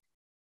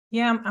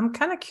 Yeah, I'm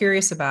kind of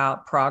curious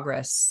about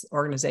progress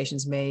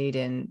organizations made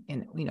in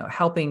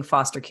helping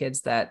foster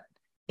kids that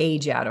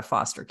age out of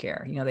foster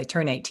care. They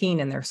turn 18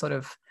 and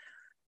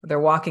they're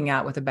walking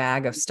out with a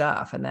bag of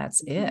stuff, and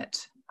that's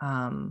it.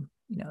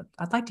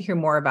 I'd like to hear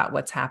more about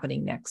what's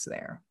happening next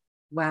there.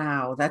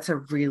 Wow, that's a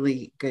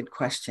really good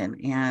question.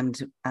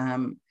 And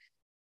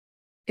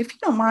if you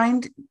don't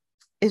mind,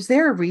 is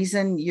there a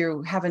reason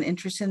you have an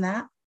interest in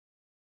that?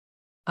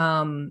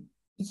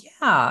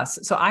 Yeah.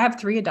 So I have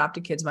 3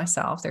 adopted kids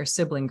myself. They're a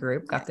sibling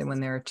group, got them when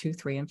they were 2,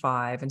 3, and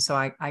 5. And so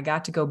I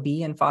got to go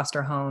be in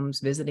foster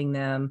homes, visiting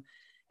them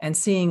and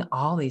seeing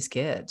all these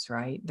kids,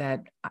 right?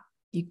 That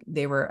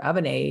they were of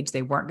an age,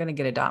 they weren't going to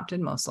get adopted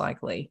most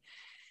likely.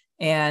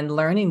 And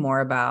learning more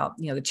about,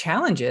 the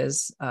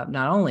challenges of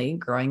not only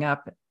growing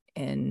up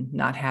and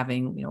not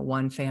having,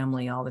 one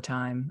family all the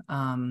time,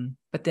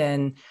 but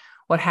then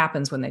what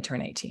happens when they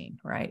turn 18,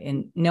 right?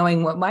 And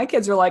knowing what my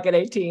kids are like at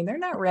 18, they're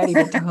not ready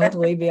to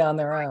totally be on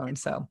their own.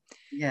 So,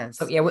 Yes.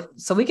 so yeah,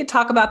 so we could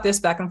talk about this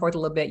back and forth a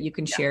little bit. You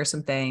can share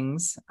some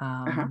things.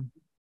 Uh-huh.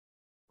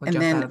 We'll And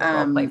jump then, out of the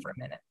role play for a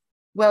minute.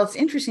 well, it's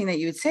interesting that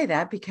you would say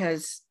that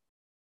because,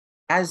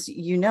 as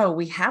you know,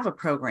 we have a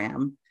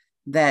program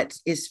that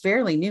is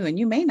fairly new and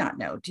you may not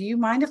know. Do you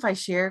mind if I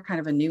share kind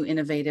of a new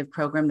innovative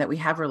program that we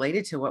have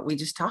related to what we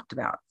just talked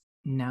about?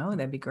 No,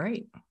 that'd be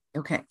great.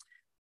 Okay.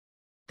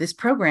 This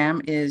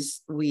program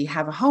is, we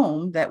have a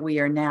home that we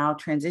are now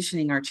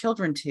transitioning our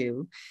children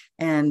to,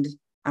 and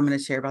I'm going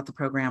to share about the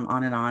program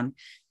on and on.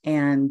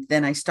 And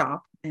then I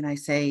stop and I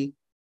say,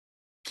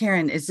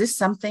 Karen, is this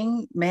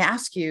something, may I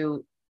ask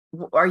you,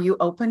 are you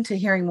open to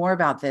hearing more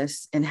about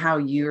this and how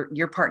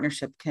your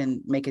partnership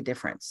can make a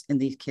difference in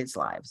these kids'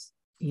 lives?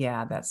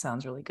 Yeah, that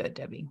sounds really good,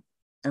 Debbie.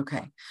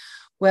 Okay.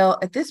 Well,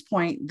 at this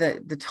point,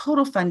 the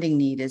total funding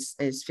need is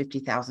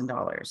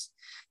 $50,000.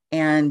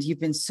 And you've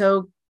been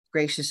so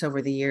gracious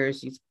over the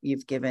years.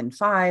 You've given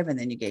 5, and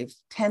then you gave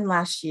 10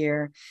 last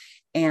year.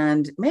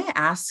 And may I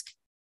ask,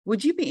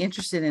 would you be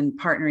interested in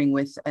partnering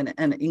with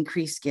an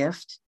increased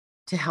gift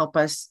to help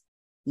us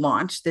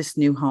launch this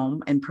new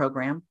home and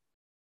program?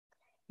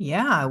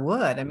 Yeah, I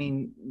would. I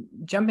mean,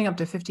 jumping up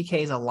to 50K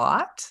is a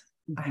lot.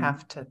 I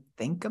have to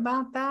think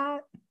about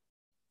that.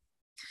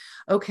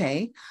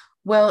 Okay.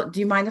 Well,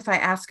 do you mind if I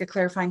ask a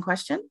clarifying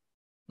question?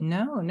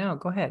 No,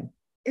 go ahead.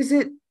 Is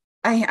it,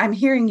 I'm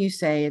hearing you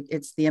say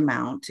it's the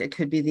amount. It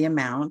could be the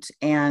amount.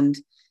 And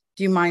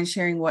do you mind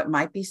sharing what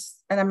might be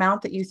an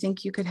amount that you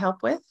think you could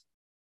help with?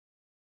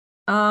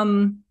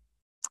 I'm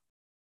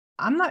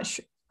not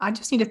sure. I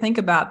just need to think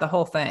about the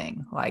whole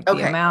thing, like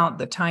the amount,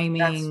 the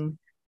timing,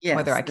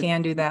 whether I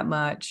can do that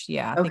much.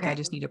 Yeah, I think I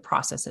just need to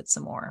process it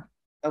some more.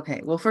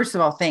 Okay. Well, first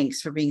of all,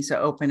 thanks for being so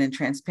open and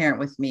transparent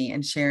with me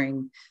and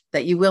sharing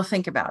that you will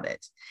think about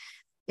it.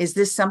 Is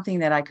this something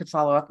that I could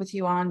follow up with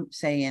you on,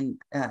 say, in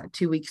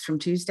 2 weeks from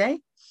Tuesday?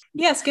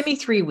 Yes, give me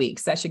 3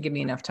 weeks. That should give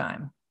me enough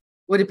time.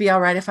 Would it be all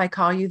right if I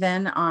call you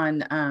then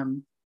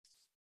on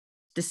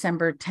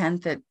December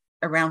 10th at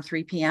around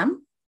 3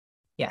 p.m.?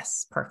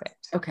 Yes,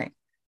 perfect. Okay,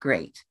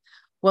 great.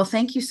 Well,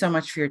 thank you so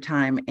much for your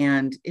time.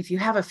 And if you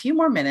have a few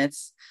more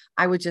minutes,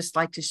 I would just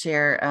like to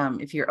share,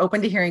 if you're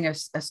open to hearing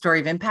a story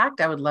of impact,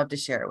 I would love to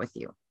share it with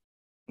you.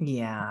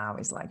 Yeah, I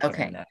always like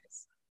hearing those.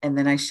 And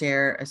then I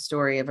share a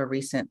story of a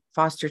recent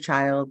foster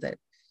child that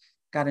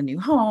got a new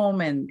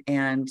home,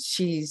 and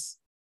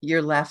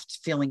you're left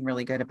feeling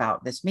really good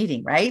about this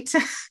meeting, right?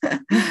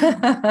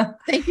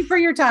 Thank you for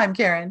your time,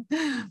 Karen.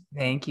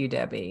 Thank you,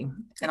 Debbie.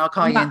 And I'll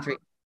call you in 3.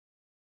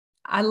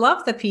 I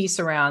love the piece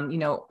around,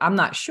 I'm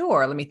not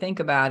sure, let me think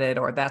about it,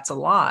 or that's a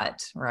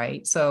lot,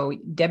 right? So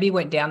Debbie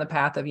went down the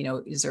path of,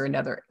 is there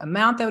another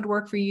amount that would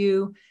work for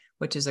you,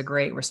 which is a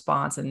great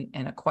response and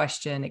a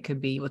question. It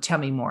could be, well, tell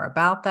me more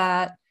about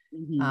that.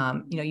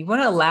 Mm-hmm. You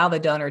want to allow the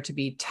donor to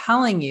be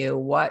telling you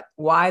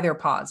why they're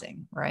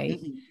pausing, right?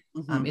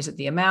 Mm-hmm. Mm-hmm. Is it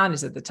the amount?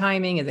 Is it the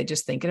timing? Are they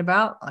just thinking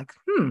about like,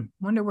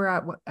 wonder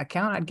what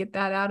account I'd get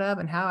that out of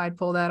and how I'd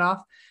pull that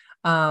off?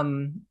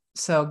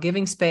 So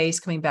giving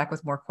space, coming back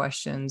with more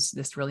questions,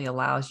 this really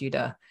allows you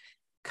to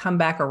come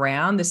back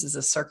around. This is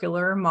a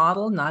circular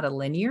model, not a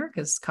linear,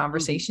 because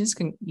conversations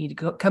can need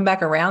to come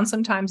back around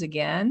sometimes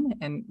again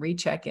and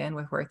recheck in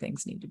with where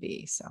things need to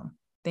be. So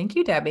thank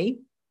you, Debbie.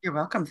 You're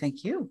welcome.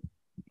 Thank you.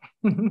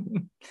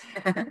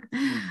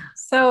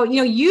 So,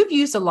 you've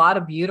used a lot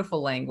of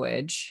beautiful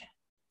language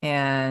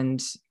and,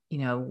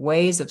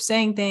 ways of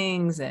saying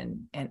things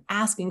and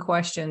asking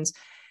questions.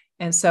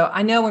 And so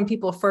I know when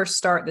people first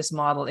start this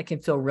model, it can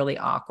feel really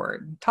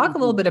awkward. Talk a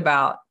little bit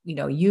about,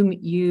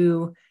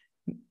 you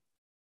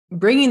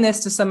bringing this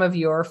to some of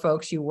your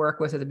folks you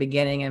work with at the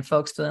beginning and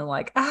folks feeling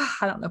like, I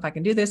don't know if I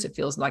can do this. It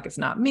feels like it's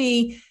not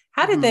me.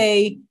 How did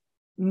they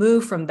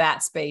move from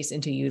that space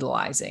into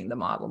utilizing the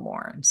model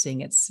more and seeing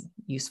its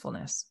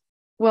usefulness?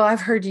 Well, I've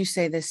heard you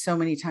say this so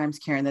many times,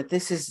 Karen, that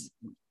this is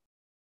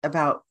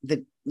about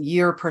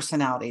your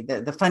personality,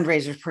 the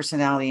fundraiser's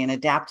personality, and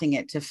adapting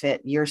it to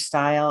fit your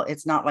style.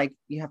 It's not like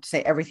you have to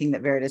say everything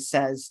that Veritas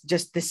says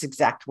just this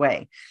exact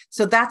way.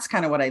 So that's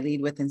kind of what I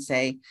lead with and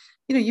say,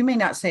 you may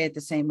not say it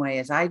the same way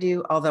as I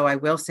do, although I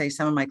will say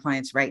some of my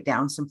clients write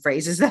down some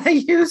phrases that I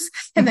use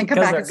and then come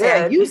back and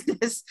say, I use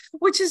this,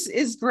 which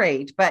is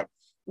great. But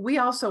we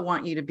also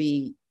want you to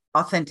be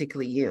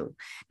authentically you.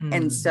 Mm-hmm.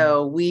 And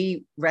so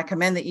we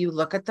recommend that you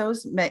look at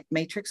those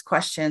matrix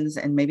questions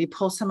and maybe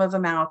pull some of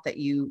them out that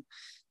you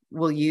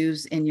will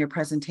use in your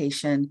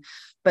presentation.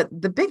 But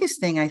the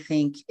biggest thing I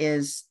think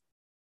is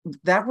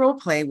that role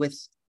play with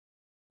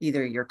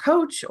either your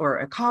coach or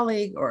a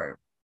colleague or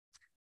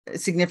a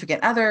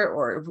significant other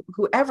or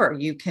whoever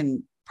you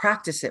can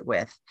practice it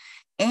with.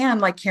 And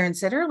like Karen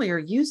said earlier,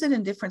 use it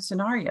in different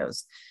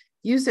scenarios.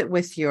 Use it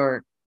with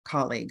your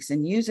colleagues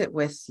and use it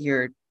with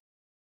your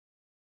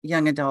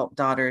young adult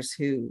daughters,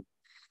 who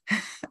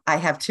I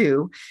have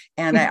 2.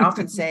 And I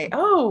often say,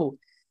 oh,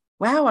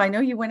 wow, I know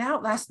you went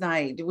out last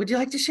night. Would you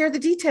like to share the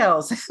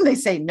details? And they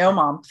say, no,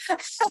 Mom.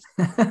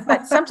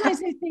 But sometimes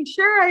they say,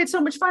 sure, I had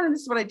so much fun and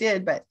this is what I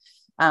did. But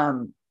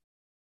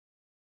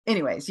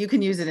Anyways, you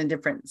can use it in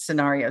different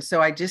scenarios.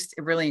 So I just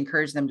really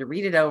encourage them to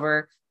read it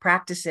over,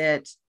 practice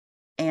it,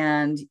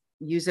 and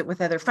use it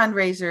with other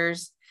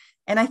fundraisers.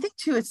 And I think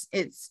too,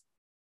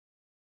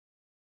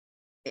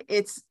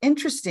 it's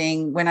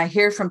interesting when I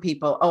hear from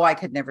people, oh, I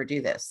could never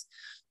do this.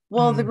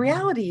 Well, the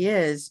reality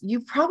is you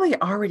probably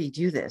already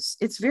do this.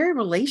 It's very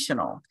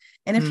relational.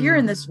 And if you're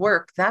in this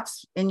work,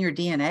 that's in your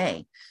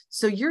DNA.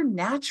 So you're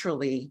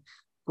naturally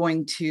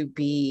going to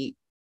be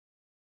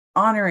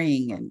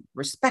honoring and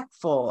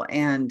respectful,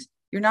 and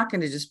you're not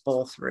going to just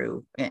bowl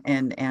through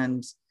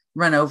and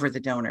run over the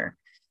donor.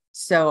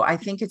 So I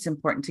think it's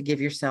important to give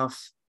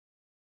yourself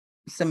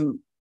some,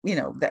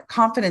 that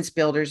confidence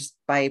builders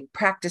by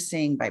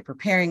practicing, by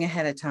preparing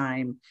ahead of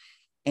time,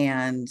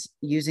 and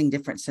using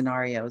different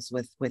scenarios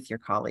with your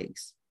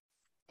colleagues.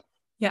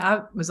 Yeah,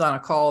 I was on a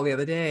call the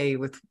other day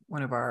with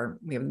we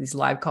have these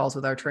live calls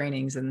with our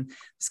trainings, and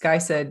this guy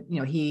said,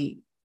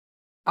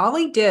 all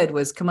he did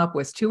was come up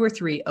with 2 or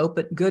 3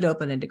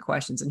 open-ended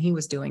questions, and he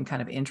was doing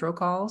kind of intro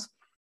calls.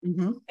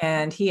 Mm-hmm.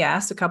 And he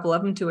asked a couple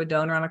of them to a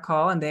donor on a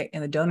call, and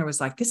the donor was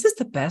like, "This is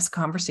the best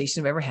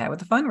conversation I've ever had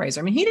with a fundraiser."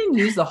 I mean, he didn't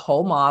use the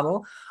whole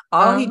model.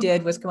 All he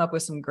did was come up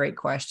with some great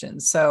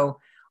questions. So,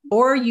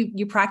 or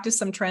you practice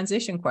some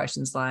transition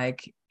questions,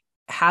 like,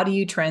 how do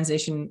you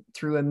transition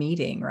through a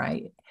meeting,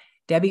 right?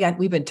 Debbie,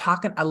 we've been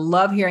talking. I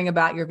love hearing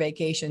about your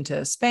vacation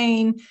to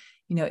Spain.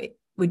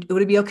 Would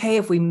it be okay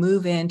if we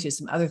move into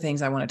some other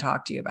things I want to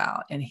talk to you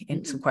about,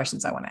 and some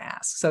questions I want to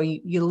ask? So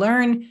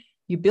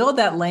you build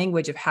that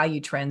language of how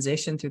you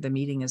transition through the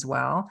meeting as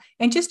well.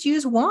 And just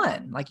use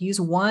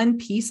one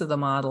piece of the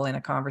model in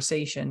a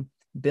conversation,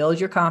 build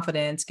your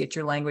confidence, get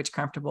your language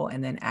comfortable,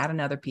 and then add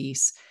another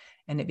piece,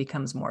 and it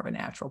becomes more of a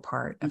natural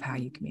part of how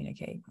you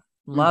communicate.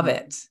 Love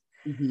it.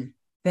 Mm-hmm.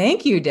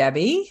 Thank you,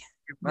 Debbie.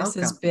 This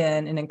has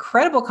been an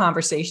incredible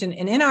conversation.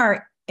 And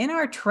in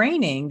our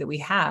training that we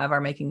have, our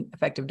Making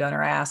Effective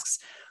Donor Asks,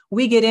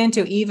 we get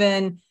into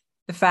even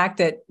the fact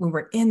that when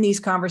we're in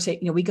these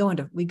conversations, we go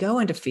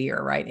into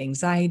fear, right?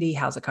 Anxiety.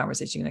 How's the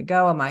conversation going to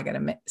go? Am I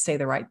going to say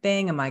the right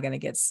thing? Am I going to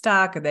get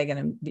stuck? Are they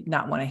going to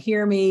not want to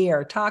hear me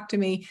or talk to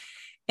me?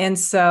 And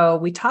so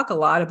we talk a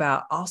lot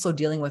about also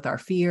dealing with our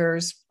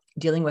fears,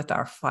 dealing with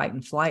our fight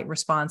and flight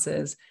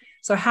responses.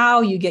 So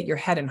how you get your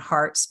head and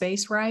heart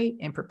space right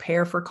and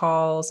prepare for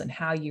calls, and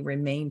how you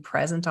remain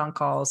present on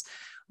calls.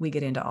 We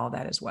get into all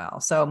that as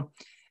well. So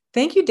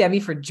thank you, Debbie,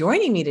 for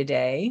joining me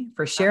today,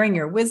 for sharing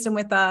your wisdom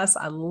with us.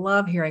 I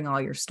love hearing all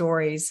your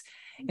stories.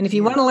 And if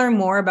you want to learn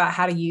more about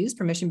how to use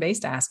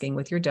permission-based asking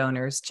with your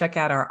donors, check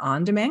out our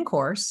on-demand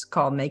course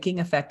called Making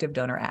Effective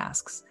Donor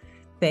Asks.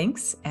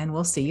 Thanks, and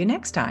we'll see you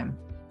next time.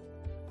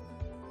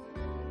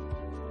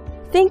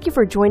 Thank you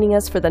for joining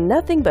us for the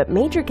Nothing But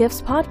Major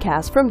Gifts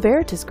podcast from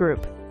Veritas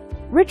Group.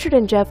 Richard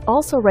and Jeff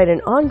also write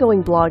an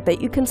ongoing blog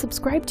that you can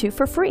subscribe to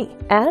for free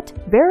at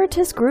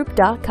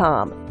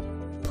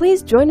veritasgroup.com.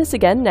 Please join us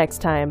again next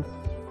time.